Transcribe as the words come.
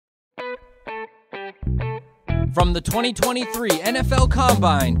From the 2023 NFL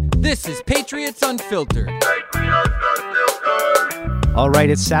Combine, this is Patriots Unfiltered. All right,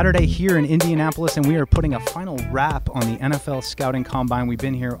 it's Saturday here in Indianapolis, and we are putting a final wrap on the NFL Scouting Combine. We've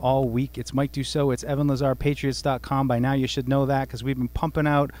been here all week. It's Mike Dussault. It's Evan Lazar, Patriots.com. By now, you should know that because we've been pumping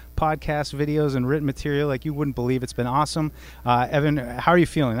out podcast videos and written material like you wouldn't believe. It's been awesome. Evan, how are you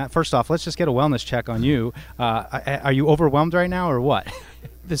feeling? First off, let's just get a wellness check on you. Are you overwhelmed right now or what?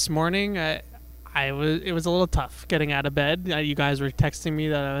 This morning, it was a little tough getting out of bed. You guys were texting me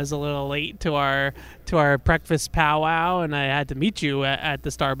that I was a little late to our breakfast powwow, and I had to meet you at the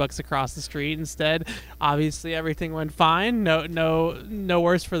Starbucks across the street instead. Obviously, everything went fine. No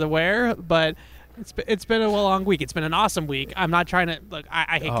worse for the wear, but it's been a long week. It's been an awesome week. I'm not trying to look.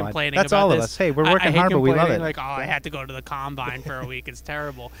 I hate complaining. That's about all this. of us. Hey, we're working hard, but we love it. Like, I had to go to the combine for a week. It's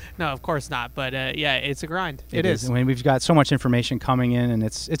terrible. No, of course not. But yeah, it's a grind. It is. I mean, we've got so much information coming in, and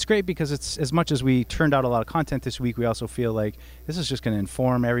it's great because it's as much as we turned out a lot of content this week, we also feel like this is just going to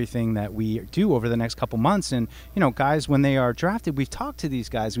inform everything that we do over the next couple months. And guys, when they are drafted, we've talked to these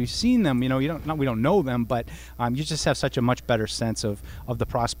guys, we've seen them. We don't know them, but you just have such a much better sense of the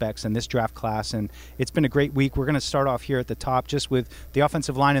prospects in this draft class, and it's been a great week. We're going to start off here at the top just with the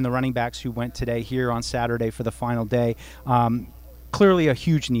offensive line and the running backs who went today here on Saturday for the final day. Clearly a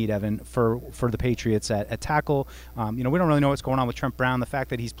huge need, Evan, for the Patriots at tackle. We don't really know what's going on with Trent Brown. The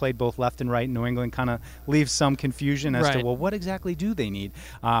fact that he's played both left and right in New England kind of leaves some confusion as to, well, what exactly do they need?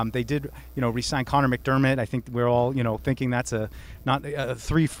 They did, re-sign Connor McDermott. I think we're all, thinking that's not a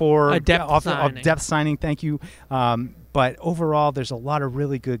 3-4 depth signing. Thank you. But overall, there's a lot of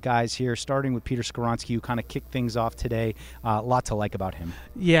really good guys here, starting with Peter Skoronski, who kind of kicked things off today. A lot to like about him.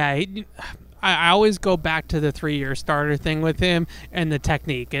 Yeah, I always go back to the 3-year starter thing with him and the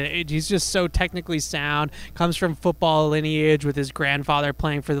technique. He's just so technically sound, comes from football lineage with his grandfather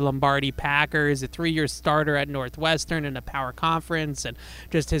playing for the Lombardi Packers, a 3-year starter at Northwestern in a power conference, and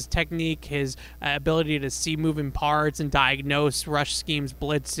just his technique, his ability to see moving parts and diagnose rush schemes,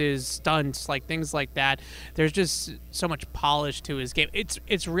 blitzes, stunts, like things like that. There's just so much polish to his game.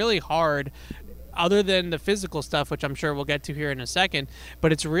 It's really hard, other than the physical stuff, which I'm sure we'll get to here in a second,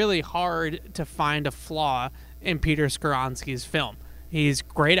 but it's really hard to find a flaw in Peter Skoronski's film. He's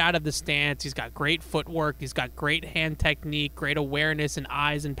great out of the stance. He's got great footwork. He's got great hand technique, great awareness and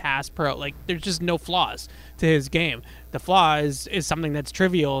eyes and pass pro. Like, there's just no flaws to his game. The flaw is something that's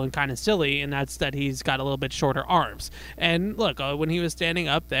trivial and kind of silly, and that's that he's got a little bit shorter arms. And look, when he was standing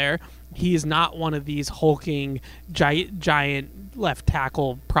up there, he's not one of these hulking giant left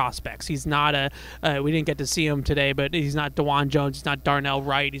tackle prospects. He's not we didn't get to see him today, but he's not DeJuan Jones. He's not Darnell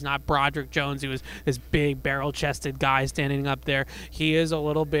Wright. He's not Broderick Jones. He was this big barrel-chested guy standing up there. He is a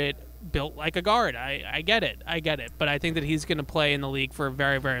little bit built like a guard. I get it. But I think that he's going to play in the league for a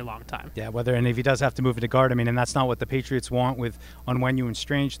very, very long time. Yeah, and if he does have to move into guard, and that's not what the Patriots want with Onwenu and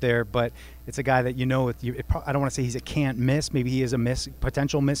Strange there, but it's a guy that I don't want to say he's a can't miss. Maybe he is a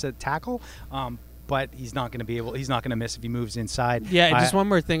potential miss at tackle, but he's not going to miss if he moves inside. Yeah, and just one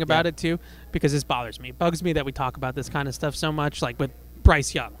more thing about it, too, because this bothers me. It bugs me that we talk about this kind of stuff so much, like with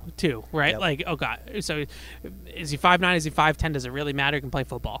Bryce Young, too, right? Yep. Like, oh, God. So is he 5'9", is he 5'10"? Does it really matter? He can play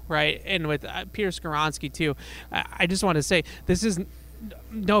football, right? And with Peter Skoronski, too, I just want to say, this is,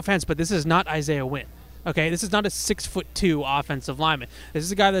 no offense, but this is not Isaiah Wynn. Okay, this is not a 6'2" offensive lineman. This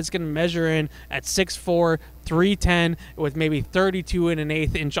is a guy that's going to measure in at 6'4", 310 with maybe 32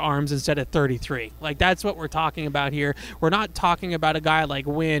 1/8 inch arms instead of 33. Like, that's what we're talking about here. We're not talking about a guy like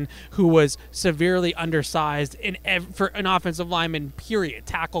Wynn who was severely undersized for an offensive lineman, period.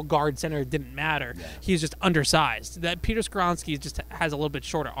 Tackle, guard, center, didn't matter. Yeah. He's just undersized. That Peter Skoronski just has a little bit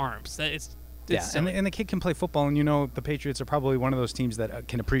shorter arms. And the kid can play football, and the Patriots are probably one of those teams that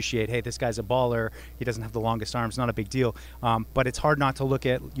can appreciate, hey, this guy's a baller. He doesn't have the longest arms, not a big deal. But it's hard not to look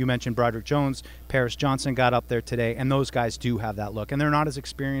at, you mentioned Broderick Jones, Paris Johnson got up there today, and those guys do have that look. And they're not as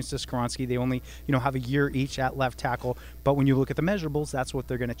experienced as Skoronski. They only, have a year each at left tackle. But when you look at the measurables, that's what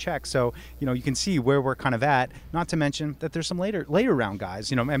they're going to check. So, you can see where we're kind of at, not to mention that there's some later round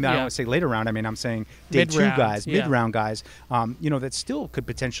guys. I don't want to say later round. I'm saying day two guys, mid-round guys, that still could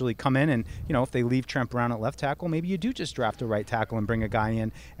potentially come in and, if they leave Trent Brown at left tackle, maybe you do just draft a right tackle and bring a guy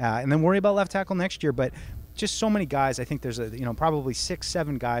in and then worry about left tackle next year. But just so many guys. I think there's probably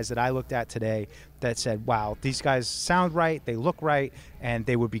 6-7 guys that I looked at today that said, wow, these guys sound right, they look right, and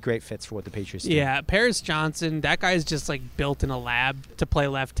they would be great fits for what the Patriots do. Yeah, Paris Johnson, that guy's just like built in a lab to play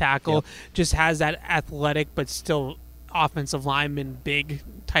left tackle. Yep. Just has that athletic but still offensive lineman big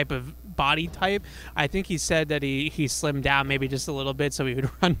type of body type. I think he said that he slimmed down maybe just a little bit so he would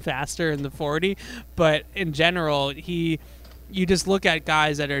run faster in the 40. But in general, you just look at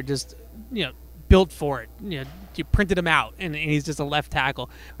guys that are just, built for it. You printed him out, and he's just a left tackle.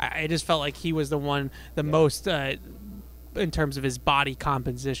 I just felt like he was the most. In terms of his body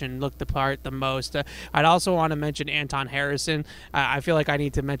composition, looked the part the most. I'd also want to mention Anton Harrison. I feel like I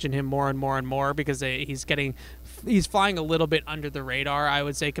need to mention him more and more and more because he's flying a little bit under the radar, I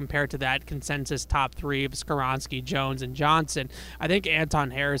would say, compared to that consensus top three of Skoronski, Jones, and Johnson. I think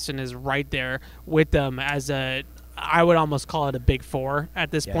Anton Harrison is right there with them as I would almost call it a big four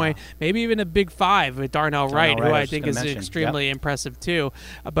at this point, maybe even a big five with Darnell Wright, who I think is extremely impressive too.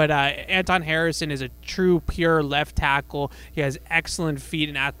 But Anton Harrison is a true pure left tackle. He has excellent feet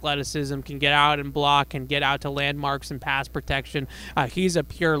and athleticism, can get out and block, can get out to landmarks and pass protection. He's a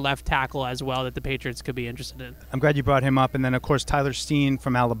pure left tackle as well that the Patriots could be interested in. I'm glad you brought him up. And then, of course, Tyler Steen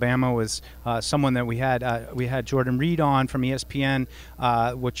from Alabama was someone that we had Jordan Reid on from ESPN,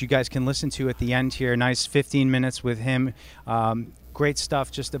 which you guys can listen to at the end here. Nice 15 minutes with him. Great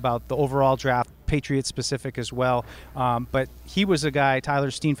stuff just about the overall draft, Patriots specific as well. But he was a guy,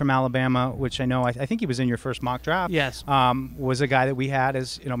 Tyler Steen from Alabama, which I know, I think he was in your first mock draft. Yes. Was a guy that we had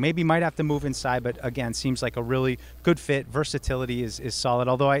as, maybe might have to move inside, but again, seems like a really good fit. Versatility is solid.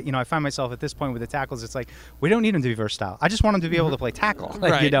 Although I find myself at this point with the tackles, it's like, we don't need him to be versatile. I just want him to be able to play tackle,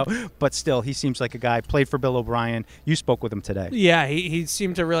 right. But still, he seems like a guy, played for Bill O'Brien. You spoke with him today. Yeah, he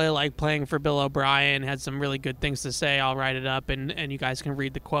seemed to really like playing for Bill O'Brien, had some really good things to say. I'll write it up, and you guys can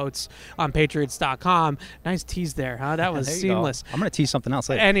read the quotes on Patriots.com. Nice tease there, huh? That was seamless. I'm going to tease something else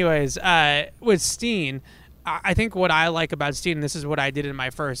later. Anyways, with Steen, I think what I like about Steen, and this is what I did in my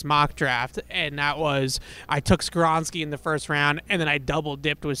first mock draft, and that was I took Skoronski in the first round, and then I double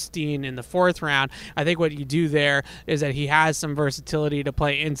dipped with Steen in the fourth round. I think what you do there is that he has some versatility to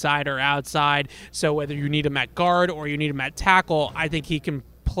play inside or outside. So whether you need him at guard or you need him at tackle, I think he can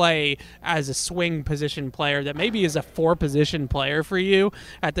play as a swing position player that maybe is a 4-position player for you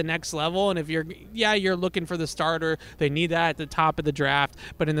at the next level. And if you're looking for the starter, they need that at the top of the draft.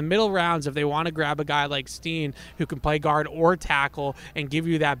 But in the middle rounds, if they want to grab a guy like Steen who can play guard or tackle and give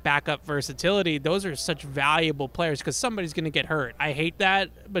you that backup versatility, those are such valuable players because somebody's going to get hurt. I hate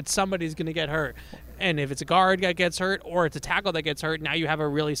that, but somebody's going to get hurt. And if it's a guard that gets hurt or it's a tackle that gets hurt, now you have a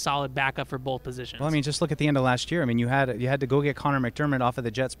really solid backup for both positions. Well, just look at the end of last year. You had to go get Connor McDermott off of the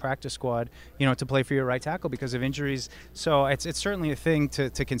Jets practice squad, to play for your right tackle because of injuries. So it's certainly a thing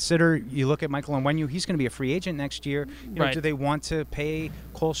to consider. You look at Michael Onwenu; he's going to be a free agent next year. Right. Do they want to pay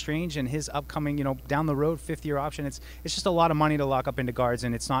Cole Strange and his upcoming, down the road 5th-year option? It's just a lot of money to lock up into guards,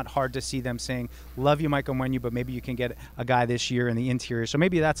 and it's not hard to see them saying, "Love you, Michael Onwenu, but maybe you can get a guy this year in the interior." So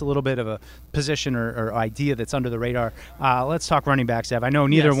maybe that's a little bit of a position or idea that's under the radar. Let's talk running backs, Ev. I know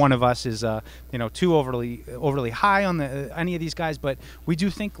neither one of us is too overly high on any of these guys, but we do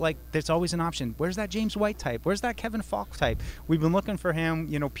think like there's always an option. Where's that James White type? Where's that Kevin Falk type? We've been looking for him.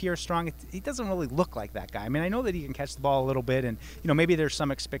 Pierre Strong. He doesn't really look like that guy. I know that he can catch the ball a little bit, and maybe there's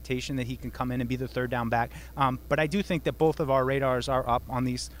some expectation that he can come in and be the third down back. But I do think that both of our radars are up on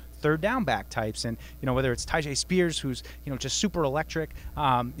these third down back types, and whether it's Tyjae Spears, who's just super electric,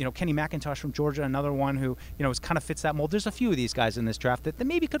 Kenny McIntosh from Georgia, another one who kind of fits that mold. There's a few of these guys in this draft that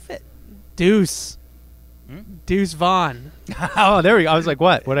maybe could fit. Deuce Vaughn. Oh, there we go. I was like,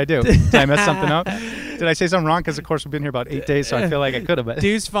 what'd I do? Did I mess something up? Did I say something wrong? Because of course we've been here about 8 days, so I feel like I could have.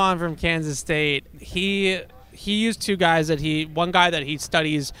 Deuce Vaughn from Kansas State. He used two guys one guy that he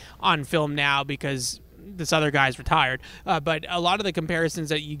studies on film now because this other guy's retired. But a lot of the comparisons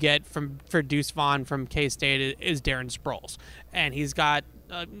that you get for Deuce Vaughn from K-State is Darren Sproles. And he's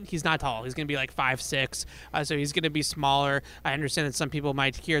not tall. He's going to be like 5'6", so he's going to be smaller. I understand that some people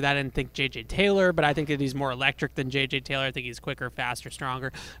might hear that and think J.J. Taylor, but I think that he's more electric than J.J. Taylor. I think he's quicker, faster,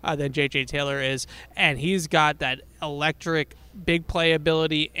 stronger than J.J. Taylor is. And he's got that electric big play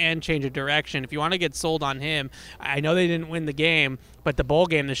ability and change of direction. If you want to get sold on him, I know they didn't win the game, but the bowl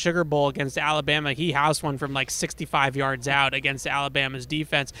game, the Sugar Bowl against Alabama, he housed one from like 65 yards out against Alabama's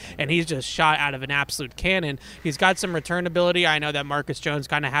defense, and he's just shot out of an absolute cannon. He's got some return ability. I know that Marcus Jones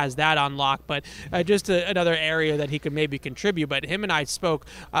kind of has that on lock, but just another area that he could maybe contribute. But him and I spoke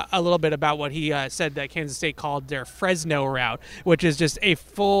a little bit about what he said that Kansas State called their Fresno route, which is just a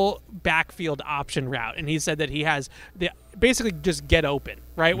full backfield option route. And he said that he has basically just get open,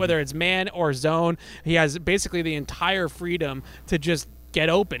 right? Mm-hmm. Whether it's man or zone, he has basically the entire freedom to just get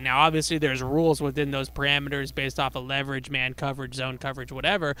open. Now, obviously, there's rules within those parameters based off of leverage, man coverage, zone coverage,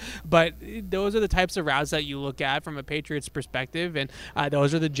 whatever. But those are the types of routes that you look at from a Patriots perspective. And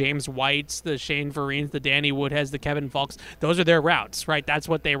those are the James Whites, the Shane Vereen's, the Danny Woodheads, the Kevin Falks. Those are their routes, right? That's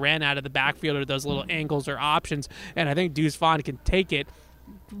what they ran out of the backfield, or those little angles or options. And I think Deuce Vaughn can take it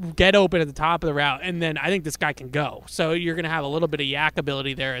get open at the top of the route, and then I think this guy can go. So you're going to have a little bit of yak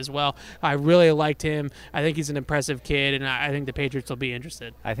ability there as well. I really liked him. I think he's an impressive kid, and I think the Patriots will be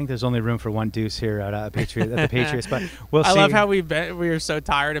interested. I think there's only room for one deuce here at the Patriots, but we'll see. I love how we were so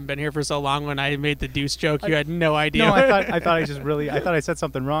tired and been here for so long. When I made the deuce joke, you had no idea. No, I thought I said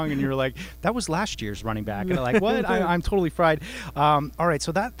something wrong, and you were like, that was last year's running back. And I'm like, what? I'm totally fried. All right,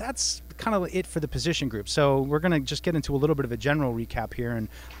 so that's kind of it for the position group. So we're going to just get into a little bit of a general recap here. And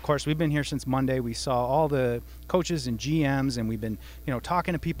of course, we've been here since Monday. We saw all the coaches and GMs, and we've been,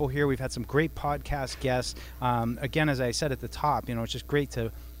 talking to people here. We've had some great podcast guests. Again, as I said at the top, it's just great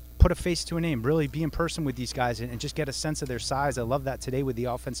to put a face to a name, really be in person with these guys and just get a sense of their size. I love that today with the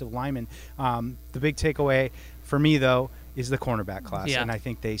offensive linemen. The big takeaway for me, though, is the cornerback class. Yeah. And I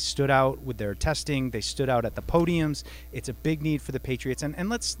think they stood out with their testing. They stood out at the podiums. It's a big need for the Patriots. And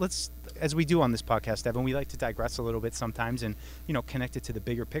let's as we do on this podcast, Evan, we like to digress a little bit sometimes and, connect it to the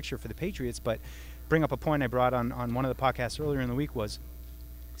bigger picture for the Patriots. But bring up a point I brought on one of the podcasts earlier in the week was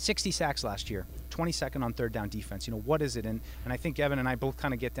 60 sacks last year, 22nd on third down defense. What is it? And I think Evan and I both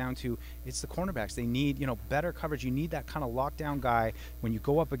kind of get down to it's the cornerbacks. They need, better coverage. You need that kind of lockdown guy when you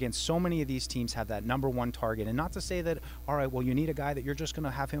go up against so many of these teams have that number one target. And not to say that, all right, well, you need a guy that you're just going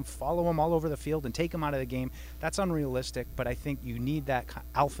to have him follow him all over the field and take him out of the game. That's unrealistic, but I think you need that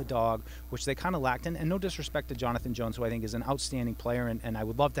alpha dog, which they kind of lacked. And no disrespect to Jonathan Jones, who I think is an outstanding player and I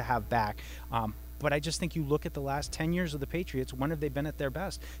would love to have back. But I just think you look at the last 10 years of the Patriots, when have they been at their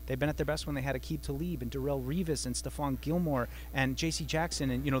best? They've been at their best when they had Aqib Talib and Darrelle Revis and Stephon Gilmore and J.C.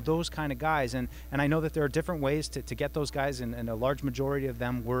 Jackson and, those kind of guys. And I know that there are different ways to get those guys, and a large majority of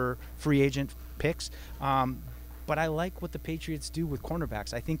them were free agent picks. But I like what the Patriots do with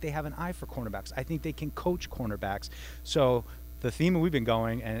cornerbacks. I think they have an eye for cornerbacks. I think they can coach cornerbacks. So the theme we've been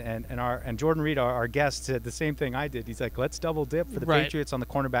going, and Jordan Reid, our guest, said the same thing I did. He's like, let's double dip for the Patriots on the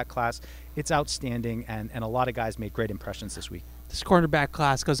cornerback class. It's outstanding, and a lot of guys made great impressions this week. This cornerback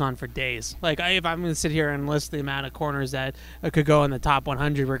class goes on for days. Like, if I'm going to sit here and list the amount of corners that could go in the top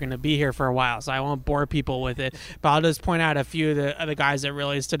 100, we're going to be here for a while, so I won't bore people with it. But I'll just point out a few of the guys that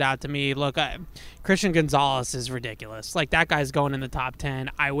really stood out to me. Look, Christian Gonzalez is ridiculous. Like, that guy's going in the top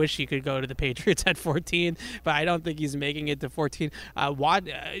 10. I wish he could go to the Patriots at 14, but I don't think he's making it to 14.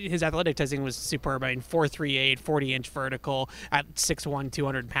 His athletic testing was superb. I mean, 4.38, 40-inch vertical at 6'1",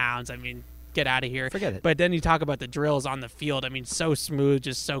 200 pounds. I mean, get out of here. Forget it. But then you talk about the drills on the field. I mean, so smooth,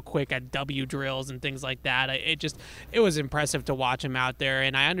 just so quick at W drills and things like that. It was impressive to watch him out there.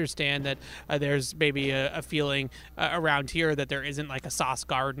 And I understand that there's maybe a feeling around here that there isn't like a Sauce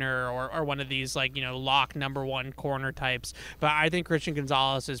Gardner or one of these lock number one corner types. But I think Christian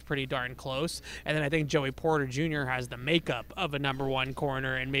Gonzalez is pretty darn close. And then I think Joey Porter Jr. has the makeup of a number one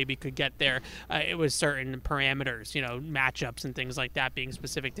corner and maybe could get there. It was certain parameters, matchups and things like that being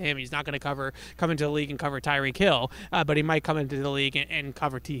specific to him. He's not going to come into the league and cover Tyreek Hill, but he might come into the league and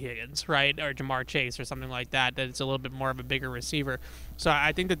cover T. Higgins, right, or Jamar Chase or something like that. That it's a little bit more of a bigger receiver. So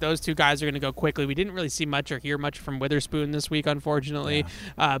I think that those two guys are going to go quickly. We didn't really see much or hear much from Witherspoon this week, unfortunately,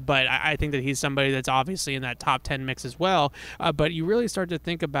 but I think that he's somebody that's obviously in that top 10 mix as well. But you really start to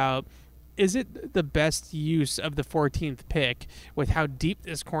think about, is it the best use of the 14th pick with how deep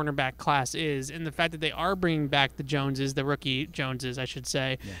this cornerback class is and the fact that they are bringing back the Joneses, the rookie Joneses, I should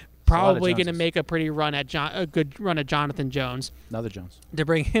say, probably going to make a pretty run at a good run at Jonathan Jones. Another Jones. To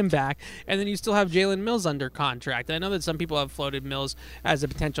bring him back. And then you still have Jalen Mills under contract. I know that some people have floated Mills as a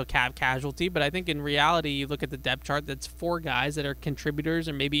potential cap casualty, but I think in reality, you look at the depth chart, that's 4 guys that are contributors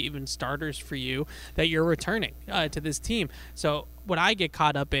or maybe even starters for you that you're returning to this team. So what I get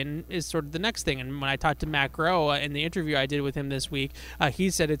caught up in is sort of the next thing. And when I talked to Matt Groh in the interview I did with him this week, he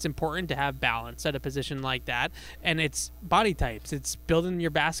said it's important to have balance at a position like that. And it's body types. It's building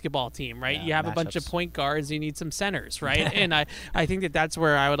your basketball team, right? Yeah, you have matchups. A bunch of point guards. You need some centers, right? And I think that that's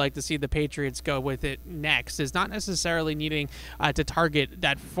where I would like to see the Patriots go with it next, is not necessarily needing to target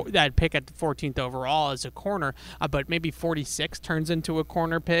that pick at the 14th overall as a corner, but maybe 46 turns into a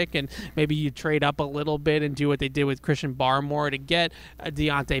corner pick, and maybe you trade up a little bit and do what they did with Christian Barmore to get a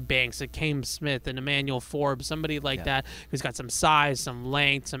Deonte Banks, a Cam Smith, an Emmanuel Forbes, somebody like that who's got some size, some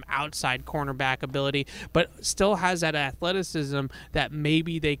length, some outside cornerback ability, but still has that athleticism that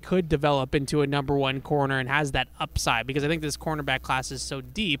maybe they could develop into a number one corner and has that upside, because I think this cornerback class is so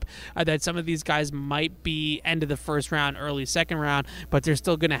deep that some of these guys might be end of the first round, early second round, but they're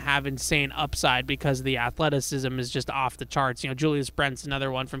still going to have insane upside because the athleticism is just off the charts. Julius Brent's another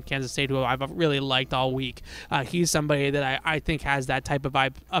one from Kansas State who I've really liked all week. He's somebody that I think think has that type of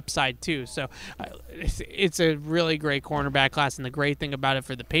upside too. So it's a really great cornerback class, and the great thing about it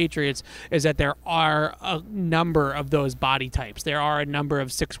for the Patriots is that there are a number of those body types. There are a number of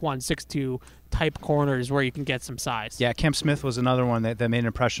 6'1", 6'2", type corners where you can get some size. Yeah, Kemp Smith was another one that made an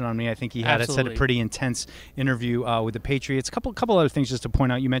impression on me. I think he had said a pretty intense interview with the Patriots. Couple other things just to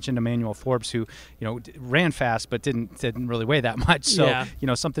point out. You mentioned Emmanuel Forbes, who ran fast but didn't really weigh that much. So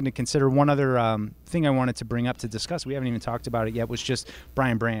something to consider. One other thing I wanted to bring up to discuss, we haven't even talked about it yet, was just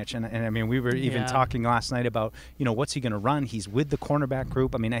Brian Branch. And I mean, we were even talking last night about what's he going to run. He's with the cornerback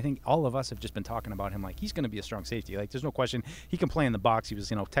group. I mean, I think all of us have just been talking about him like he's going to be a strong safety. Like there's no question he can play in the box. He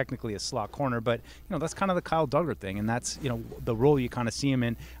was technically a slot corner. But that's kind of the Kyle Duggar thing, and that's the role you kind of see him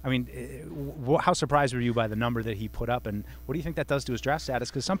in. I mean, how surprised were you by the number that he put up, and what do you think that does to his draft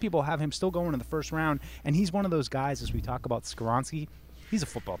status? Because some people have him still going in the first round, and he's one of those guys, as we talk about Skoronski, he's a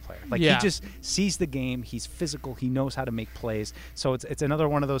football player. He just sees the game. He's physical. He knows how to make plays. So it's another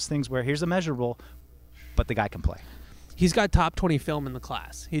one of those things where here's a measurable, but the guy can play. He's got top 20 film in the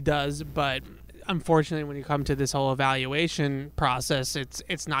class. He does, but unfortunately, when you come to this whole evaluation process,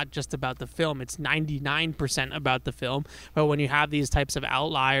 it's not just about the film. It's 99% about the film. But when you have these types of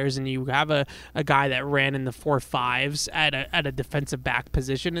outliers and you have a guy that ran in the 4.5s at a defensive back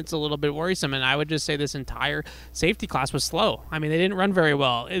position, it's a little bit worrisome. And I would just say this entire safety class was slow. I mean, they didn't run very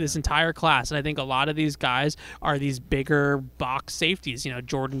well in this entire class. And I think a lot of these guys are these bigger box safeties,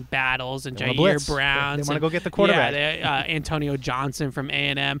 Jordan Battles and Jair Brown. They want to go get the quarterback. Yeah, Antonio Johnson from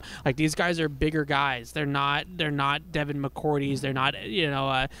A&M. Like, these guys are bigger guys. They're not Devin McCourty's. They're not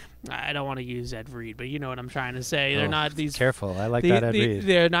I don't want to use Ed Reid, but you know what I'm trying to say. They're not these. Careful, I like that Ed Reid.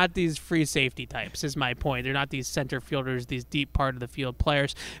 They're not these free safety types. Is my point. They're not these center fielders, these deep part of the field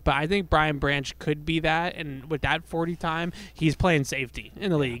players. But I think Brian Branch could be that, and with that 40 time, he's playing safety in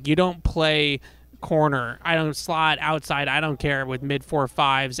the league. You don't play corner. I don't slot outside. I don't care with mid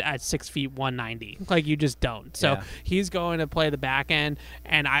 4.5s at 6 feet 190. Like, you just don't. So he's going to play the back end,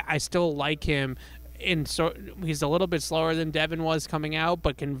 and I still like him. He's a little bit slower than Devin was coming out,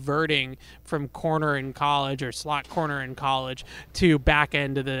 but converting from corner in college or slot corner in college to back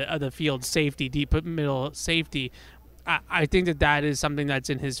end of the field safety, deep middle safety. I think that is something that's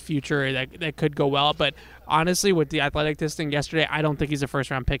in his future that could go well. But honestly, with the athletic testing yesterday, I don't think he's a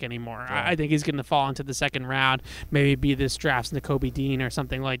first-round pick anymore. Yeah. I think he's going to fall into the second round, maybe be this draft's Nakobe Dean or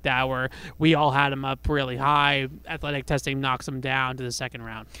something like that, where we all had him up really high. Athletic testing knocks him down to the second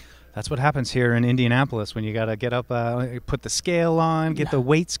round. That's what happens here in Indianapolis when you got to get up, put the scale on, get the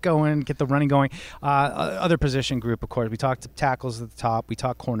weights going, get the running going. Other position group, of course, we talked tackles at the top. We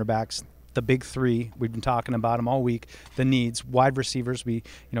talked cornerbacks. The big three, we've been talking about them all week. The needs, wide receivers, we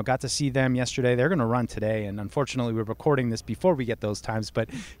got to see them yesterday. They're going to run today, and unfortunately, we're recording this before we get those times. But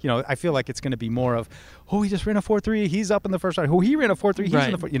I feel like it's going to be more of, he just ran a 4.3. He's up in the first round. He ran a 4.3. He's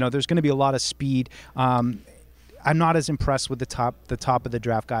in the 4. There's going to be a lot of speed. I'm not as impressed with the top of the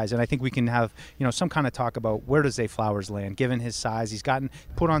draft guys, and I think we can have some kind of talk about where does Zay Flowers land given his size. He's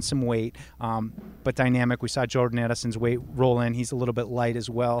put on some weight, but dynamic. We saw Jordan Addison's weight roll in. He's a little bit light as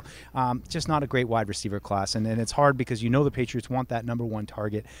well. Just not a great wide receiver class, and it's hard because the Patriots want that number one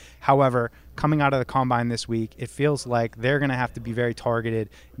target. However, coming out of the combine this week, it feels like they're going to have to be very targeted.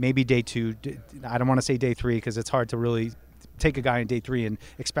 Maybe day 2. I don't want to say day 3 because it's hard to really take a guy in day 3 and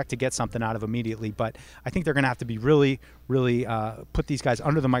expect to get something out of immediately. But I think they're going to have to be really, really put these guys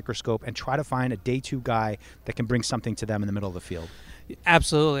under the microscope and try to find a day 2 guy that can bring something to them in the middle of the field.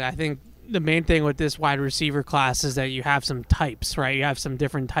 Absolutely. I think the main thing with this wide receiver class is that you have some types, right? You have some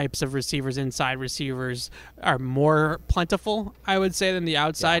different types of receivers. Inside receivers are more plentiful, I would say, than the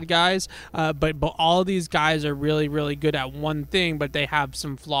outside guys. But all these guys are really, really good at one thing, but they have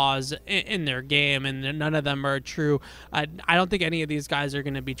some flaws in their game, and none of them are true. I don't think any of these guys are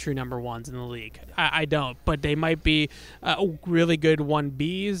going to be true number ones in the league. I don't. But they might be really good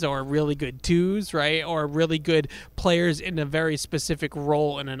 1Bs or really good 2s, right? Or really good players in a very specific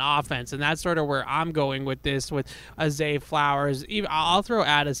role in an offense. And that's sort of where I'm going with this, with Zay Flowers. I'll throw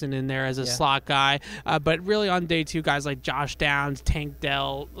Addison in there as a slot guy, but really on day 2, guys like Josh Downs, Tank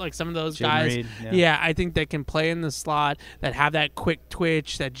Dell, like some of those guys. Reid, I think they can play in the slot, that have that quick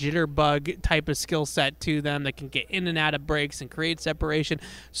twitch, that jitterbug type of skill set to them, that can get in and out of breaks and create separation.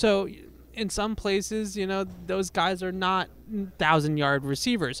 So in some places, those guys are not 1,000-yard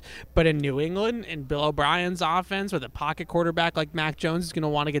receivers. But in New England, in Bill O'Brien's offense, with a pocket quarterback like Mac Jones is going to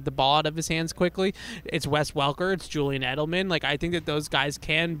want to get the ball out of his hands quickly. It's Wes Welker. It's Julian Edelman. Like, I think that those guys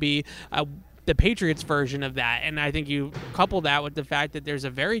can be the Patriots version of that. And I think you couple that with the fact that there's a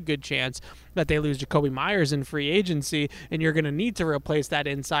very good chance that they lose Jacoby Myers in free agency, and you're going to need to replace that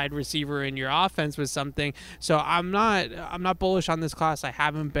inside receiver in your offense with something. So I'm not bullish on this class. I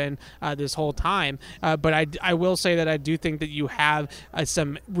haven't been this whole time, but I will say that I do think that you have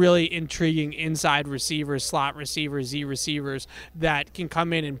some really intriguing inside receivers, slot receivers, Z receivers that can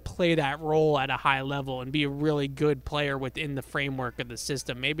come in and play that role at a high level and be a really good player within the framework of the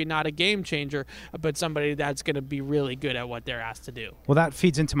system. Maybe not a game changer, but somebody that's going to be really good at what they're asked to do. Well, that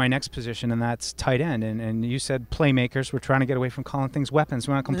feeds into my next position, and that's tight end. And you said playmakers. We're trying to get away from calling things weapons.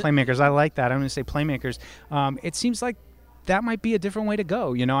 We want to call them playmakers. I like that. I'm going to say playmakers. It seems like that might be a different way to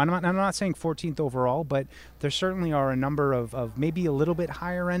go. You know, I'm not saying 14th overall, but there certainly are a number of maybe a little bit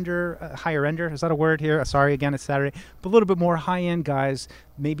higher ender. Is that a word here? Sorry, again, it's Saturday. But a little bit more high-end guys,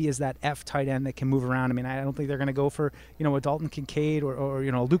 maybe as that F tight end that can move around. I mean, I don't think they're going to go for, a Dalton Kincaid or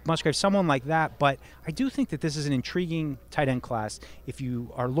Luke Musgrave, someone like that. But I do think that this is an intriguing tight end class if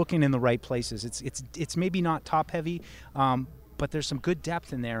you are looking in the right places. It's maybe not top-heavy, but there's some good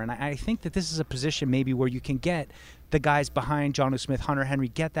depth in there. And I think that this is a position maybe where you can get the guys behind Jonnu Smith, Hunter Henry,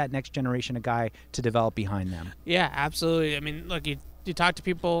 get that next generation of guy to develop behind them. Yeah, absolutely. I mean, look, you talk to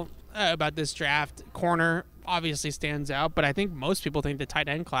people about this draft. Corner obviously stands out, but I think most people think the tight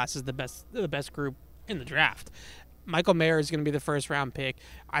end class is the best group in the draft. Michael Mayer is going to be the first-round pick.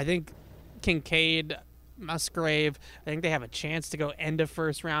 I think Kincaid, Musgrave, I think they have a chance to go end of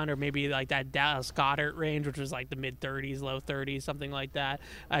first round, or maybe like that Dallas Goedert range, which was like the mid-30s, low 30s, something like that,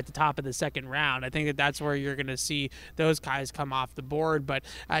 at the top of the second round. I think that's where you're going to see those guys come off the board. But,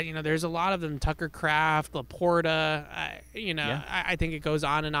 there's a lot of them, Tucker Kraft, Laporta, I think it goes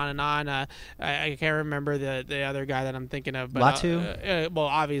on and on and on. I can't remember the other guy that I'm thinking of. But, Latu? Well,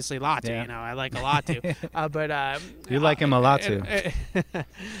 obviously Latu, yeah. I like a Latu. But you like him a Latu.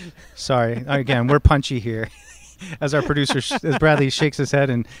 Sorry. Again, we're punchy here. As our producer, as Bradley shakes his head,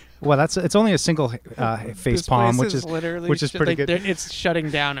 and it's only a single face palm, which is pretty good. It's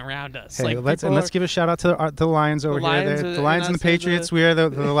shutting down around us. Hey, let's give a shout out to the Lions over here. The Lions and the Patriots. We are the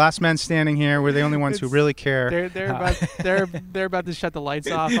last men standing here. We're the only ones who really care. They're about to shut the lights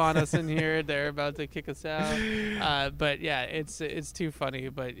off on us in here. They're about to kick us out. But yeah, it's too funny.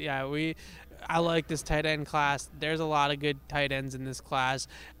 But yeah, I like this tight end class. There's a lot of good tight ends in this class.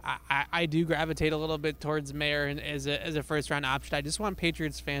 I do gravitate a little bit towards Mayer as a first-round option. I just want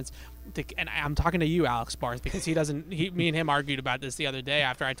Patriots fans to, and I'm talking to you, Alex Barth, because me and him argued about this the other day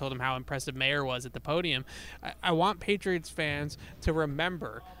after I told him how impressive Mayer was at the podium. I want Patriots fans to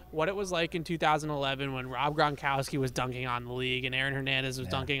remember what it was like in 2011 when Rob Gronkowski was dunking on the league and Aaron Hernandez was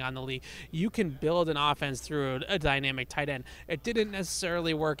dunking on the league. You can build an offense through a dynamic tight end. It didn't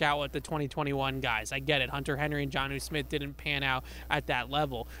necessarily work out with the 2021 guys. I get it. Hunter Henry and Jonnu Smith didn't pan out at that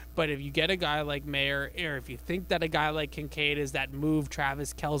level. But if you get a guy like Mayer, or if you think that a guy like Kincaid is that move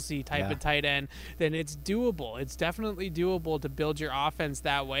Travis Kelce type of tight end, then it's doable. It's definitely doable to build your offense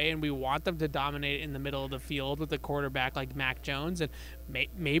that way, and we want them to dominate in the middle of the field with a quarterback like Mac Jones, and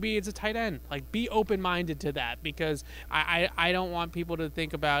maybe it's a tight end. Like, be open-minded to that, because I don't want people to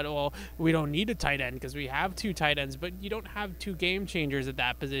think about, well, we don't need a tight end because we have two tight ends, but you don't have two game changers at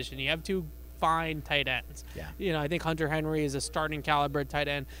that position. You have two fine tight ends. I think Hunter Henry is a starting caliber tight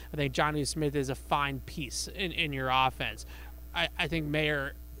end. I think Jonnu Smith is a fine piece in your offense. I think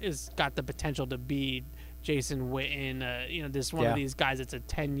Mayer has got the potential to be Jason Witten, one of these guys that's a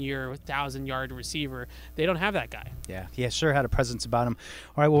 10-year, 1,000-yard receiver. They don't have that guy. Yeah, sure had a presence about him.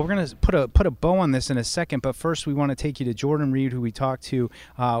 All right, well, we're going to put a bow on this in a second, but first we want to take you to Jordan Reid, who we talked to.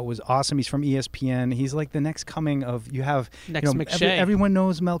 Was awesome. He's from ESPN. He's like the next coming of, you have, McShay. Everyone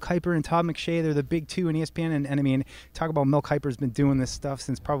knows Mel Kiper and Todd McShay. They're the big two in ESPN, and I mean, talk about Mel Kiper's been doing this stuff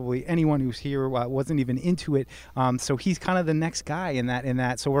since probably anyone who's here wasn't even into it. So he's kind of the next guy in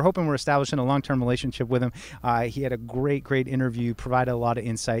that. So we're hoping we're establishing a long-term relationship with him. He had a great interview, provided a lot of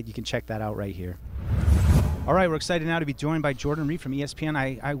insight. You can check that out right here. All right, we're excited now to be joined by Jordan Reid from ESPN.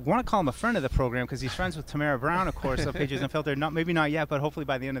 I want to call him a friend of the program because he's friends with Tamara Brown, of course, of Patriots Unfiltered. Maybe not yet, but hopefully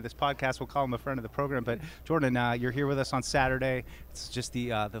by the end of this podcast we'll call him a friend of the program. But Jordan, you're here with us on Saturday. It's just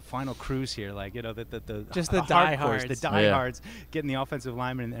the final cruise here, the diehards, getting the offensive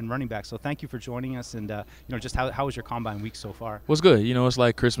linemen and running back. So thank you for joining us, and just how was your combine week so far? What's good? It's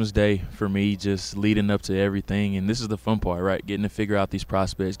like Christmas Day for me, just leading up to everything, and this is the fun part, right? Getting to figure out these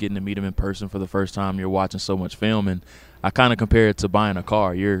prospects, getting to meet them in person for the first time. You're watching so much film, and I kind of compare it to buying a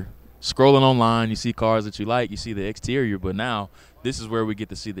car. You're scrolling online, you see cars that you like, you see the exterior, but now this is where we get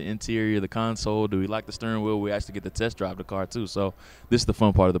to see the interior, the console. Do we like the steering wheel? We actually get to test drive the car too. So this is the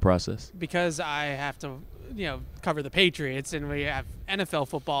fun part of the process. Because I have to, cover the Patriots, and we have NFL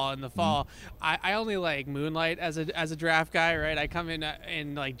football in the fall. I only like moonlight as a draft guy, right? I come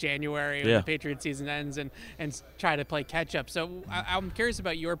in like January when the Patriot season ends and try to play catch up. So I'm curious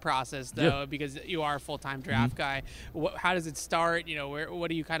about your process though, because you are a full-time draft guy. How does it start? What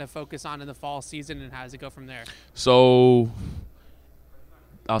do you kind of focus on in the fall season, and how does it go from there? So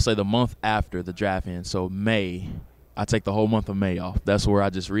I'll say the month after the draft ends, so May, I take the whole month of May off. That's where I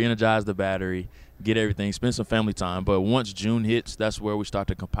just re-energize the battery, get everything, spend some family time. But once June hits, that's where we start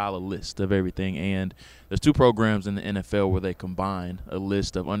to compile a list of everything. And there's 2 programs in the NFL where they combine a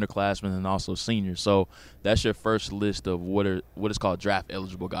list of underclassmen and also seniors. So that's your first list of what is called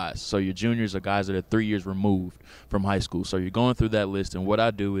draft-eligible guys. So your juniors are guys that are 3 years removed from high school. So you're going through that list, and what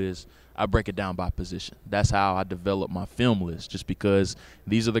I do is I break it down by position. That's how I develop my film list, just because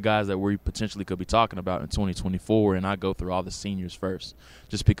these are the guys that we potentially could be talking about in 2024, and I go through all the seniors first,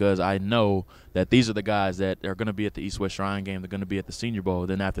 just because I know that these are the guys that are going to be at the East-West Shrine game. They're going to be at the Senior Bowl.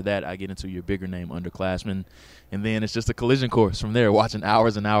 Then after that, I get into your bigger name underclassmen, and then it's just a collision course from there, watching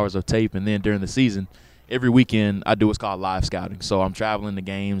hours and hours of tape. And then during the season, every weekend I do what's called live scouting. So I'm traveling to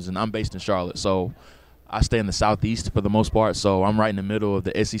games, and I'm based in Charlotte. So I stay in the Southeast for the most part, so I'm right in the middle of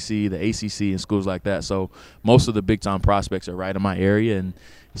the SEC, the ACC, and schools like that. So most of the big-time prospects are right in my area, and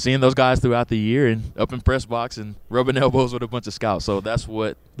seeing those guys throughout the year and up in press box and rubbing elbows with a bunch of scouts. So that's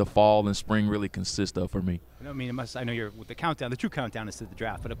what the fall and spring really consist of for me. I know you're with the countdown. The true countdown is to the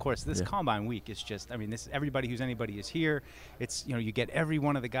draft, but of course this combine week is just. This everybody who's anybody is here. It's you get every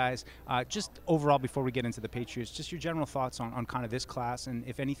one of the guys. Just overall, before we get into the Patriots, just your general thoughts on kind of this class, and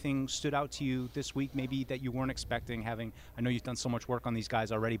if anything stood out to you this week, maybe that you weren't expecting. I know you've done so much work on these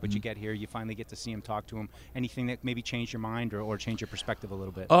guys already, but you get here, you finally get to see them, talk to them. Anything that maybe changed your mind or changed your perspective a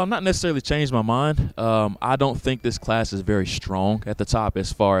little bit? Not necessarily changed my mind. I don't think this class is very strong at the top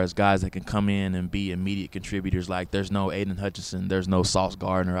as far as guys that can come in and be immediate contributors. Like there's no Aiden Hutchinson, there's no Sauce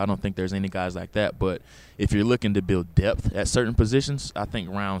Gardner. I don't think there's any guys like that. But if you're looking to build depth at certain positions, I think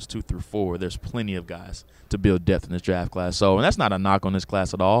rounds 2 through 4, there's plenty of guys to build depth in this draft class. So, and that's not a knock on this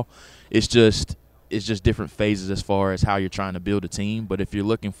class at all. It's just different phases as far as how you're trying to build a team. But if you're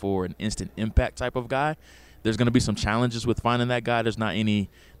looking for an instant impact type of guy, there's going to be some challenges with finding that guy. There's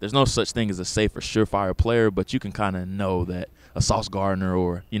no such thing as a safe or surefire player, but you can kind of know that a Sauce Gardner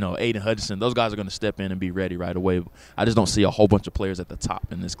or, Aiden Hutchinson, those guys are going to step in and be ready right away. I just don't see a whole bunch of players at the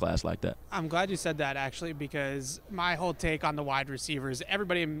top in this class like that. I'm glad you said that, actually, because my whole take on the wide receivers,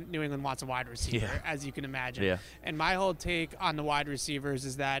 everybody in New England wants a wide receiver, as you can imagine. Yeah. And my whole take on the wide receivers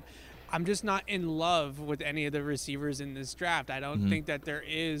is that I'm just not in love with any of the receivers in this draft. I don't think that there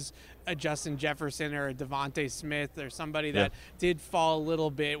is a Justin Jefferson or a Devontae Smith or somebody that did fall a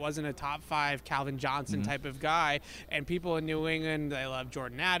little bit, wasn't a top 5 Calvin Johnson type of guy. And people in New England, they love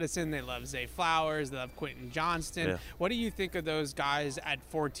Jordan Addison, they love Zay Flowers, they love Quentin Johnston. Yeah. What do you think of those guys at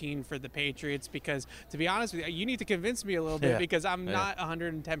 14 for the Patriots? Because to be honest with you, you need to convince me a little bit because I'm not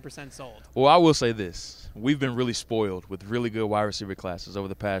 110% sold. Well, I will say this. We've been really spoiled with really good wide receiver classes over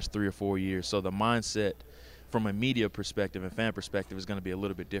the past 3 or 4 years. So the mindset from a media perspective and fan perspective is going to be a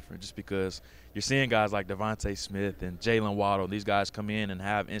little bit different, just because you're seeing guys like Devontae Smith and Jalen Waddle. These guys come in and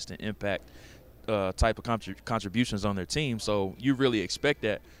have instant impact type of contributions on their team. So you really expect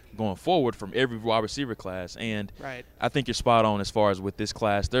that going forward from every wide receiver class. And I think you're spot on as far as with this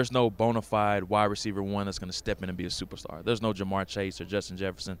class. There's no bona fide wide receiver one that's going to step in and be a superstar. There's no Jamar Chase or Justin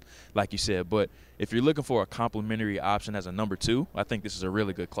Jefferson, like you said. But if you're looking for a complementary option as a number 2, I think this is a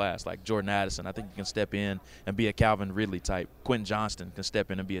really good class. Like Jordan Addison, I think he can step in and be a Calvin Ridley type. Quentin Johnston can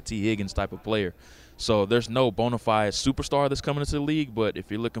step in and be a T. Higgins type of player. So there's no bona fide superstar that's coming into the league, but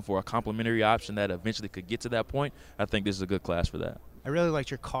if you're looking for a complementary option that eventually could get to that point, I think this is a good class for that. I really liked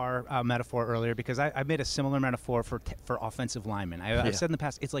your car metaphor earlier, because I made a similar metaphor for offensive linemen. I've said in the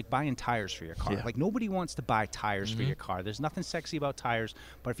past, it's like buying tires for your car. Like nobody wants to buy tires for your car. There's nothing sexy about tires,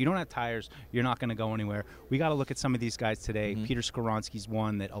 but if you don't have tires, you're not going to go anywhere. We got to look at some of these guys today. Peter Skoronski's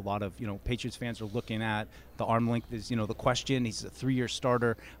one that a lot of Patriots fans are looking at. The arm length is the question. He's a 3-year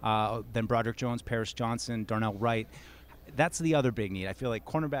starter. Then Broderick Jones, Paris Johnson, Darnell Wright. That's the other big need. I feel like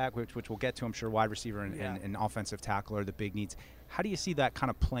cornerback, which we'll get to, I'm sure, wide receiver and offensive tackle are the big needs. How do you see that kind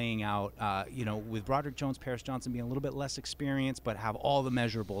of playing out, with Broderick Jones, Paris Johnson being a little bit less experienced but have all the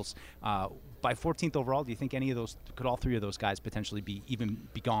measurables? By 14th overall, do you think could all 3 of those guys potentially be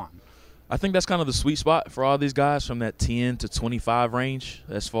gone? I think that's kind of the sweet spot for all these guys, from that 10 to 25 range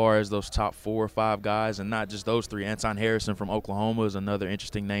as far as those top 4 or 5 guys, and not just those 3. Anton Harrison from Oklahoma is another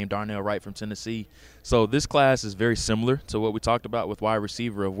interesting name. Darnell Wright from Tennessee. So this class is very similar to what we talked about with wide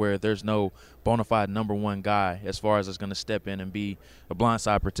receiver, of where there's no bona fide number 1 guy as far as it's going to step in and be a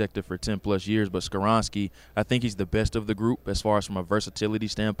blindside protector for 10-plus years. But Skoronski, I think he's the best of the group as far as from a versatility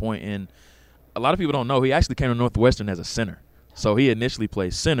standpoint. And a lot of people don't know he actually came to Northwestern as a center. So he initially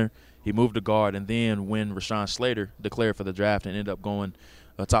played center. He moved to guard, and then when Rashawn Slater declared for the draft and ended up going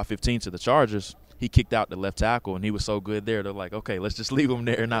top 15 to the Chargers, he kicked out the left tackle, and he was so good there. They're like, okay, let's just leave him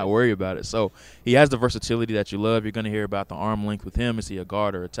there and not worry about it. So he has the versatility that you love. You're going to hear about the arm length with him. Is he a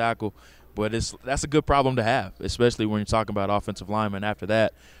guard or a tackle? But that's a good problem to have, especially when you're talking about offensive linemen. After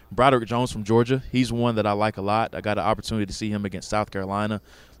that, Broderick Jones from Georgia, he's one that I like a lot. I got an opportunity to see him against South Carolina.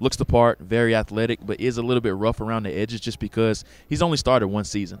 Looks the part, very athletic, but is a little bit rough around the edges just because he's only started 1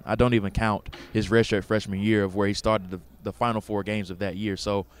 season. I don't even count his redshirt freshman year of where he started the final 4 games of that year.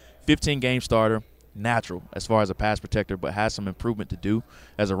 So 15-game starter. Natural as far as a pass protector, but has some improvement to do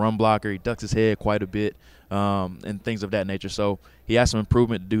as a run blocker. He ducks his head quite a bit and things of that nature. So he has some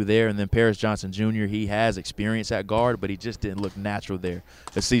improvement to do there. And then Paris Johnson Jr., he has experience at guard, but he just didn't look natural there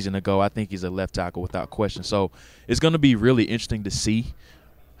a season ago. I think he's a left tackle without question. So it's going to be really interesting to see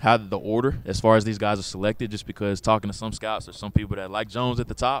how the order as far as these guys are selected, just because talking to some scouts, there's some people that like Jones at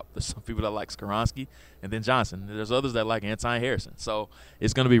the top, there's some people that like Skoronski, and then Johnson. There's others that like Anton Harrison. So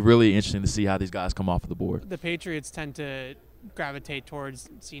it's going to be really interesting to see how these guys come off of the board. The Patriots tend to gravitate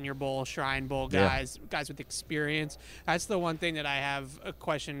towards Senior Bowl, Shrine Bowl guys, guys with experience. That's the one thing that I have a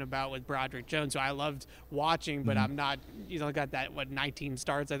question about with Broderick Jones, who I loved watching, but I'm not, he's only got that, 19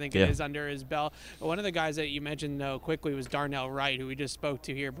 starts, I think it is, under his belt. But one of the guys that you mentioned, though, quickly was Darnell Wright, who we just spoke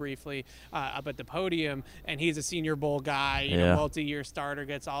to here briefly up at the podium, and he's a Senior Bowl guy, you know, multi-year starter,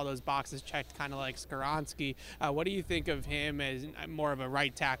 gets all those boxes checked, kind of like Skoronski. What do you think of him as more of a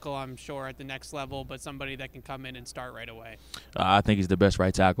right tackle, I'm sure, at the next level, but somebody that can come in and start right away? I think he's the best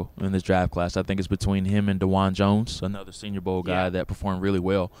right tackle in this draft class. I think it's between him and DeJuan Jones, another Senior Bowl guy that performed really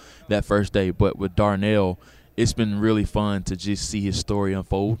well that first day. But with Darnell, it's been really fun to just see his story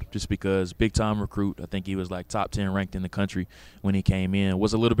unfold, just because big-time recruit. I think he was like top 10 ranked in the country when he came in.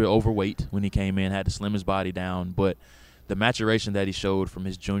 Was a little bit overweight when he came in, had to slim his body down. But the maturation that he showed from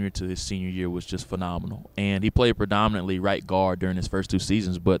his junior to his senior year was just phenomenal. And he played predominantly right guard during his first 2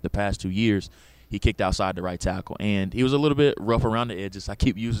 seasons, but the past 2 years – he kicked outside the right tackle, and he was a little bit rough around the edges. I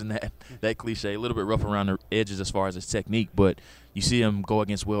keep using that cliche, a little bit rough around the edges as far as his technique, but you see him go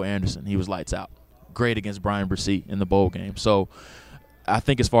against Will Anderson. He was lights out. Great against Brian Bresee in the bowl game. So I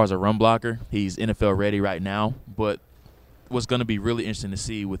think as far as a run blocker, he's NFL ready right now, but what's going to be really interesting to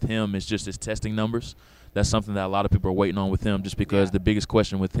see with him is just his testing numbers. That's something that a lot of people are waiting on with him, just because the biggest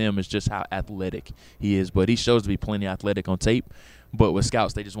question with him is just how athletic he is. But he shows to be plenty athletic on tape. But with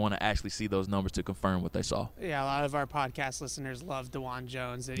scouts, they just want to actually see those numbers to confirm what they saw. Yeah, a lot of our podcast listeners love DeJuan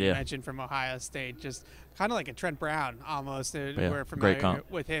Jones that you mentioned from Ohio State. Just kind of like a Trent Brown almost. We're familiar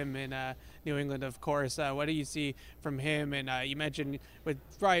with him in New England, of course. What do you see from him? And you mentioned with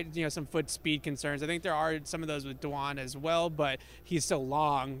some foot speed concerns. I think there are some of those with DeJuan as well, but he's so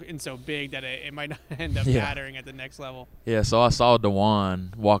long and so big that it might not end up mattering at the next level. Yeah, so I saw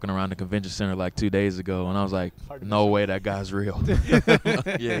DeJuan walking around the convention center like 2 days ago, and I was like, no way that guy's real.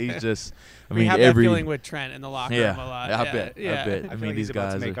 Yeah, he's just. We have that feeling with Trent in the locker room a lot. I bet. I mean, these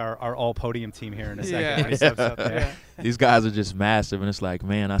guys about to make our all-podium team here in a second when he steps up there. These guys are just massive, and it's like,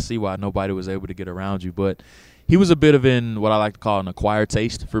 man, I see why nobody was able to get around you. But he was a bit of what I like to call an acquired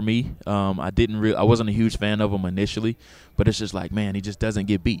taste for me. I wasn't a huge fan of him initially, but it's just like, man, he just doesn't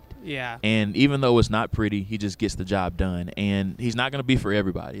get beat. Yeah. And even though it's not pretty, he just gets the job done. And he's not going to be for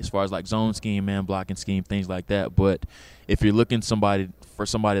everybody as far as like zone scheme, man blocking scheme, things like that. But if you're looking for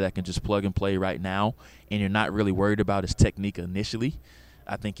somebody that can just plug and play right now, and you're not really worried about his technique initially,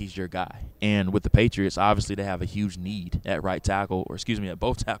 I think he's your guy. And with the Patriots, obviously they have a huge need at right tackle, at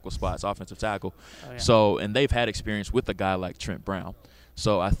both tackle spots, offensive tackle. Oh, yeah. So, and they've had experience with a guy like Trent Brown.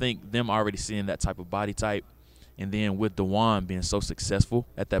 So I think them already seeing that type of body type, and then with DeJuan being so successful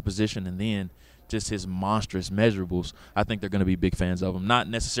at that position, and then just his monstrous measurables, I think they're going to be big fans of him. Not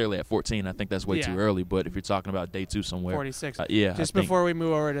necessarily at 14. I think that's way too early. But if you're talking about day 2 somewhere. 46. Just before we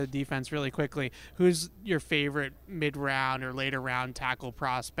move over to defense really quickly, who's your favorite mid-round or later round tackle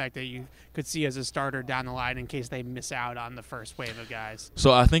prospect that you could see as a starter down the line in case they miss out on the first wave of guys?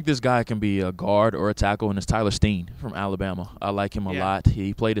 So I think this guy can be a guard or a tackle, and it's Tyler Steen from Alabama. I like him a lot.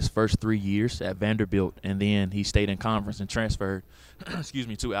 He played his first 3 years at Vanderbilt, and then he stayed in conference and transferred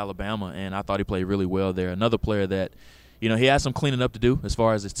to Alabama, and I thought he played really well there. Another player that, he has some cleaning up to do as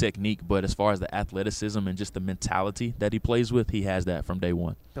far as his technique, but as far as the athleticism and just the mentality that he plays with, he has that from day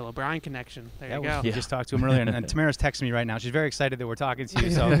one. Bill O'Brien connection. There you We go. just talked to him earlier, and Tamara's texting me right now. She's very excited that we're talking to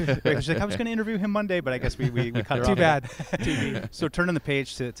you. So she's like, I was going to interview him Monday, but I guess we cut her off. Too bad. So turning the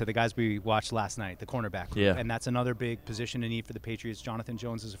page to the guys we watched last night, the cornerback group, Yeah. and that's another big position in need for the Patriots. Jonathan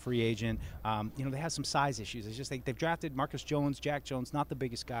Jones is a free agent. They have some size issues. It's just they've drafted Marcus Jones, Jack Jones, not the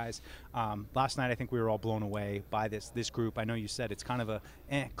biggest guys. Last night I think we were all blown away by this group. I know you said it's kind of a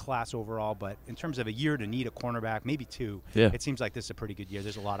class overall, but in terms of a year to need a cornerback, maybe two, it seems like this is a pretty good year.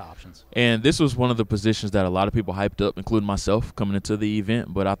 There's a lot of options. And this was one of the positions that a lot of people hyped up, including myself, coming into the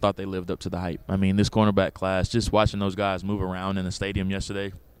event, but I thought they lived up to the hype. I mean, this cornerback class, just watching those guys move around in the stadium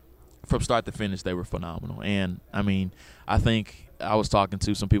yesterday, from start to finish, they were phenomenal. And, I mean, I think I was talking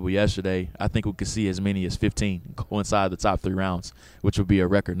to some people yesterday. I think we could see as many as 15 go inside the top 3 rounds, which would be a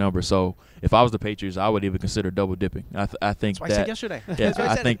record number. So if I was the Patriots, I would even consider double dipping. I think That's what that I said yesterday. Yeah,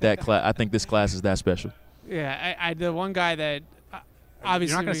 I think this class is that special. Yeah, I the one guy that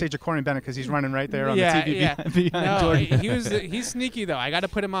obviously you're not going to say Ja'Cory Bennett because he's running right there on the yeah, TV yeah. behind No, Jordan. he's sneaky though. I got to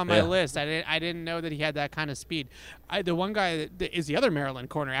put him on my list. I didn't know that he had that kind of speed. The one guy that is the other Maryland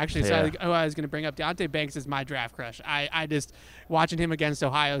corner actually. So I was going to bring up Deonte Banks is my draft crush. I just watching him against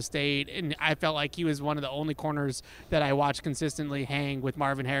Ohio State, and I felt like he was one of the only corners that I watched consistently hang with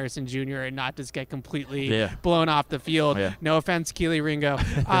Marvin Harrison Jr. and not just get completely blown off the field. Yeah. No offense, Keely Ringo.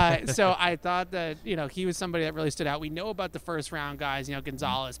 So I thought that he was somebody that really stood out. We know about the first round guys,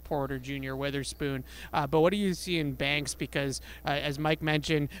 Gonzalez, Porter Jr., Witherspoon. But what do you see in Banks? Because as Mike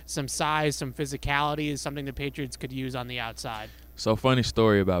mentioned, some size, some physicality is something the Patriots could use on the outside. So funny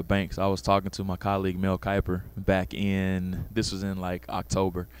story about Banks. I was talking to my colleague Mel Kiper this was in like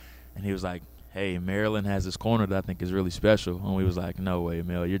October, and he was like, hey, Maryland has this corner that I think is really special. And we was like, no way,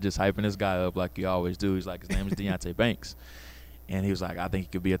 Mel, you're just hyping this guy up like you always do. He's like, his name is Deonte Banks. And he was like, I think he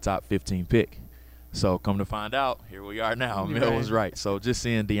could be a top 15 pick. So come to find out, here we are now. Mel was right. So just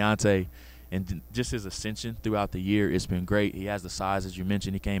seeing Deonte and just his ascension throughout the year, it's been great. He has the size, as you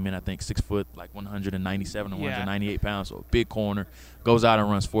mentioned. He came in, I think, 6 foot, like 197 or 198 pounds, so a big corner. Goes out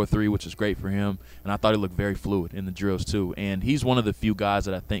and runs 4.3, which is great for him. And I thought he looked very fluid in the drills too. And he's one of the few guys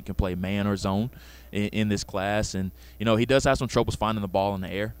that I think can play man or zone in this class. And, he does have some troubles finding the ball in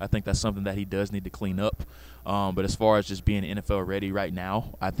the air. I think that's something that he does need to clean up. But as far as just being NFL ready right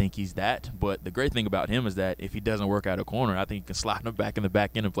now, I think he's that. But the great thing about him is that if he doesn't work out a corner, I think he can slide him back in the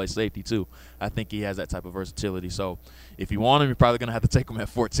back end and play safety too. I think he has that type of versatility. So if you want him, you're probably going to have to take him at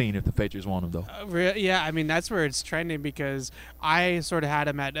 14 if the Patriots want him, though. Yeah, I mean, that's where it's trending because I sort of had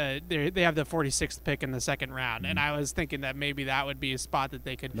him at they have the 46th pick in the second round, and I was thinking that maybe that would be a spot that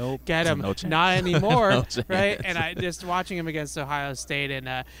they could get him. No chance. Not anymore, right? And I just watching him against Ohio State,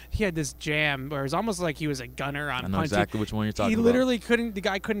 and he had this jam where it was almost like he was a gunner on punting. I know exactly which one you're talking about. He literally the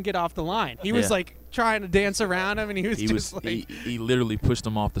guy couldn't get off the line. He was like trying to dance around him, and he literally pushed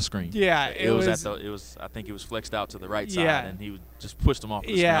him off the screen. Yeah, I think he was flexed out to the right side, and he just pushed him off the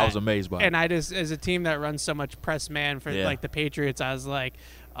screen. I was amazed by it. And I just, as a team that runs so much press man for like the Patriots, I was like,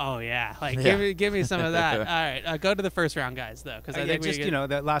 oh yeah, give me some of that. All right, go to the first round guys though, because I think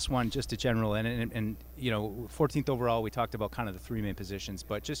that last one just a general and 14th overall. We talked about kind of the 3 main positions,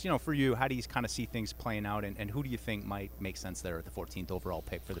 but just for you, how do you kind of see things playing out, and who do you think might make sense there at the 14th overall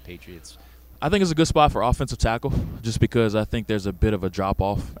pick for the Patriots? I think it's a good spot for offensive tackle just because I think there's a bit of a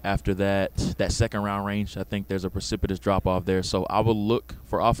drop-off after that second-round range. I think there's a precipitous drop-off there. So I will look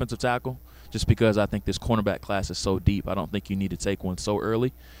for offensive tackle just because I think this cornerback class is so deep. I don't think you need to take one so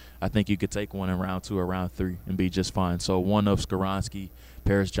early. I think you could take one in round 2 or round 3 and be just fine. So one of Skoronski,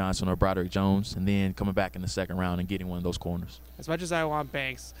 Paris Johnson, or Broderick Jones, and then coming back in the second round and getting one of those corners. As much as I want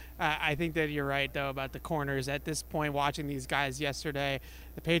Banks, I think that you're right, though, about the corners. At this point, watching these guys yesterday,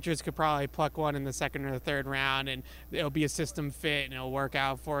 the Patriots could probably pluck one in the second or the third round, and it'll be a system fit, and it'll work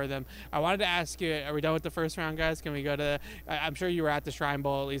out for them. I wanted to ask you, are we done with the first round, guys? Can we go to I'm sure you were at the Shrine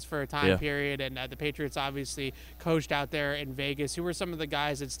Bowl, at least for a time period, and the Patriots obviously coached out there in Vegas. Who were some of the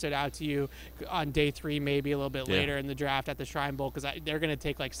guys that stood out to you on day 3, maybe a little bit later in the draft at the Shrine Bowl? Because they're going to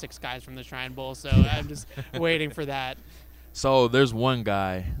take like 6 guys from the Shrine Bowl, so I'm just waiting for that. So there's one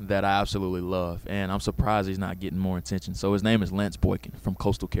guy that I absolutely love, and I'm surprised he's not getting more attention. So his name is Lance Boykin from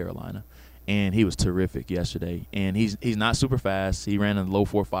Coastal Carolina, and he was terrific yesterday. And he's not super fast. He ran in the low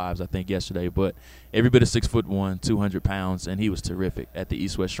 4.5s, I think, yesterday, but every bit of 6'1", 200 pounds, and he was terrific at the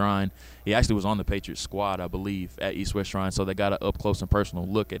East-West Shrine. He actually was on the Patriots squad, I believe, at East-West Shrine, so they got an up-close and personal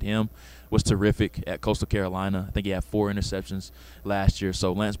look at him. Was terrific at Coastal Carolina. I think he had 4 interceptions last year.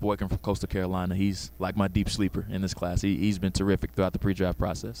 So Lance Boykin from Coastal Carolina, he's like my deep sleeper in this class. He's been terrific throughout the pre-draft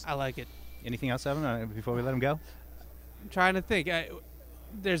process. I like it. Anything else, Evan, before we let him go? I'm trying to think.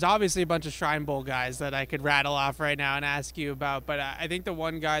 There's obviously a bunch of Shrine Bowl guys that I could rattle off right now and ask you about, but I think the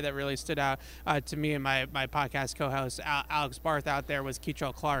one guy that really stood out to me and my podcast co-host Alex Barth out there was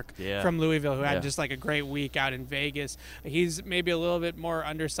Keitrell Clark from Louisville, who had just like a great week out in Vegas. He's maybe a little bit more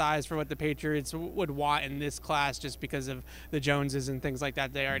undersized for what the Patriots would want in this class just because of the Joneses and things like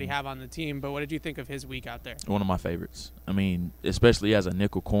that they already have on the team. But what did you think of his week out there? One of my favorites. I mean, especially as a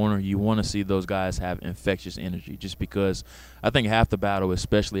nickel corner, you want to see those guys have infectious energy just because I think half the battle,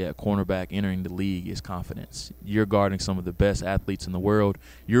 especially at cornerback entering the league, is confidence. You're guarding some of the best athletes in the world.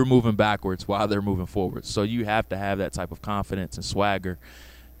 You're moving backwards while they're moving forwards. So you have to have that type of confidence and swagger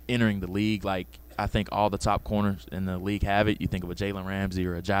entering the league. Like, I think all the top corners in the league have it. You think of a Jalen Ramsey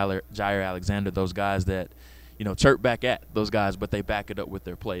or a Jair Alexander, those guys that, chirp back at those guys, but they back it up with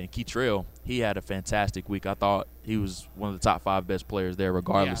their play. And Keitrell, he had a fantastic week. I thought he was one of the top 5 best players there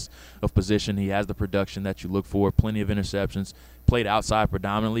regardless of position. He has the production that you look for, plenty of interceptions, played outside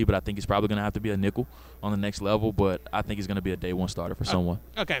predominantly, but I think he's probably going to have to be a nickel on the next level, but I think he's going to be a day one starter for someone.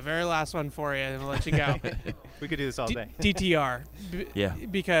 Okay, very last one for you, and we'll let you go. We could do this all day.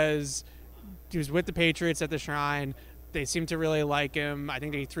 DTR. Because he was with the Patriots at the Shrine. They seem to really like him. I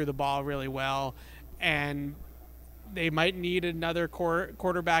think he threw the ball really well. And they might need another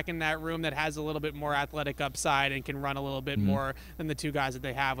quarterback in that room that has a little bit more athletic upside and can run a little bit more than the two guys that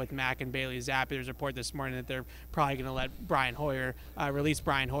they have with Mack and Bailey Zappi. There's a report this morning that they're probably going to let release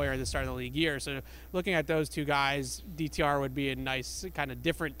Brian Hoyer at the start of the league year. So looking at those two guys, DTR would be a nice kind of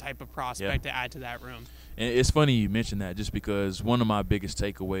different type of prospect to add to that room. And it's funny you mentioned that just because one of my biggest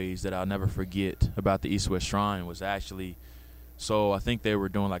takeaways that I'll never forget about the East-West Shrine was actually – so I think they were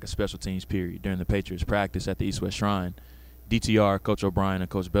doing like a special teams period during the Patriots practice at the East-West Shrine. DTR, Coach O'Brien,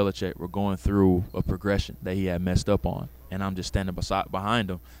 and Coach Belichick were going through a progression that he had messed up on, and I'm just standing behind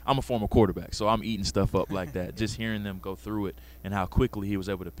him. I'm a former quarterback, so I'm eating stuff up like that, just hearing them go through it and how quickly he was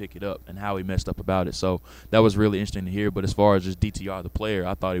able to pick it up and how he messed up about it. So that was really interesting to hear. But as far as just DTR, the player,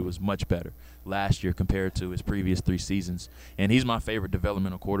 I thought he was much better last year compared to his previous 3 seasons. And he's my favorite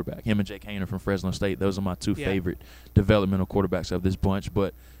developmental quarterback. Him and Jake Hayner from Fresno State, those are my 2 favorite developmental quarterbacks of this bunch.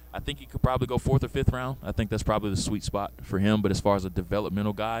 But I think he could probably go 4th or 5th round. I think that's probably the sweet spot for him. But as far as a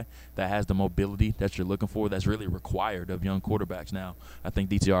developmental guy that has the mobility that you're looking for, that's really required of young quarterbacks now, I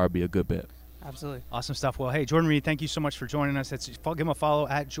think DTR would be a good bet. Absolutely. Awesome stuff. Well, hey, Jordan Reid, thank you so much for joining us. Give him a follow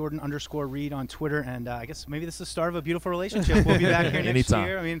at Jordan_Reid on Twitter. And I guess maybe this is the start of a beautiful relationship. We'll be back here next Anytime.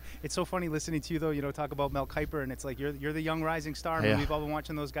 year. I mean, it's so funny listening to you, though, talk about Mel Kiper. And it's like you're the young rising star. I mean, we've all been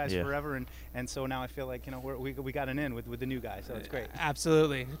watching those guys forever. And so now I feel like, we got an in with the new guy. So it's great.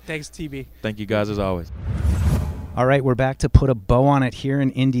 Absolutely. Thanks, TB. Thank you guys as always. All right, we're back to put a bow on it here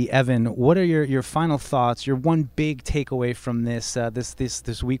in Indy. Evan, what are your final thoughts? Your one big takeaway from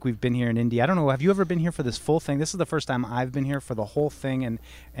this week we've been here in Indy. I don't know, have you ever been here for this full thing? This is the first time I've been here for the whole thing,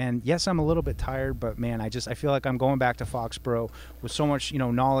 and yes, I'm a little bit tired, but man, I feel like I'm going back to Foxborough with so much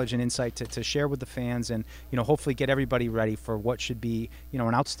knowledge and insight to share with the fans, and hopefully get everybody ready for what should be an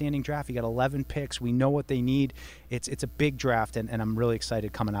outstanding draft. You got 11 picks. We know what they need. It's a big draft, and I'm really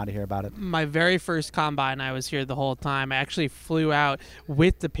excited coming out of here about it. My very first combine, I was here the whole time. I actually flew out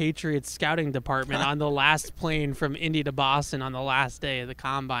with the Patriots scouting department on the last plane from Indy to Boston on the last day of the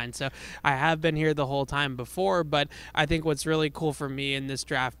combine. So I have been here the whole time before, but I think what's really cool for me in this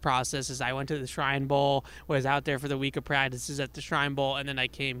draft process is I went to the Shrine Bowl, was out there for the week of practices at the Shrine Bowl, and then I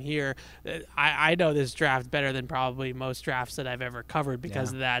came here. I know this draft better than probably most drafts that I've ever covered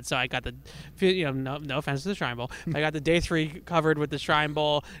because of that. So I got no offense to the Shrine Bowl. I got the day 3 covered with the Shrine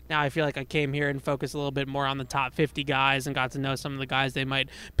Bowl. Now I feel like I came here and focused a little bit more on the top 50 guys and got to know some of the guys they might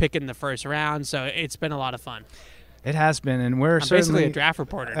pick in the first round. So it's been a lot of fun. It has been, and we're basically a draft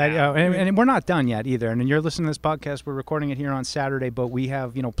reporter now. And we're not done yet either. And you're listening to this podcast. We're recording it here on Saturday, but we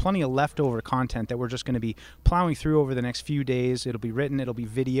have plenty of leftover content that we're just going to be plowing through over the next few days. It'll be written, it'll be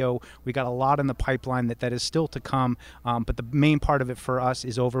video. We got a lot in the pipeline that is still to come. But the main part of it for us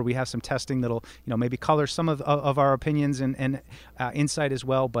is over. We have some testing that'll maybe color some of our opinions and insight as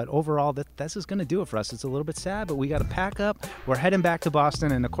well. But overall, this is going to do it for us. It's a little bit sad, but we got to pack up. We're heading back to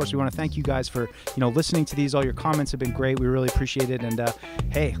Boston, and of course, we want to thank you guys for listening to these. All your comments have been great. We really appreciate it. And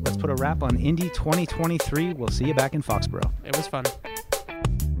hey, let's put a wrap on Indy 2023. We'll see you back in Foxborough. It was fun.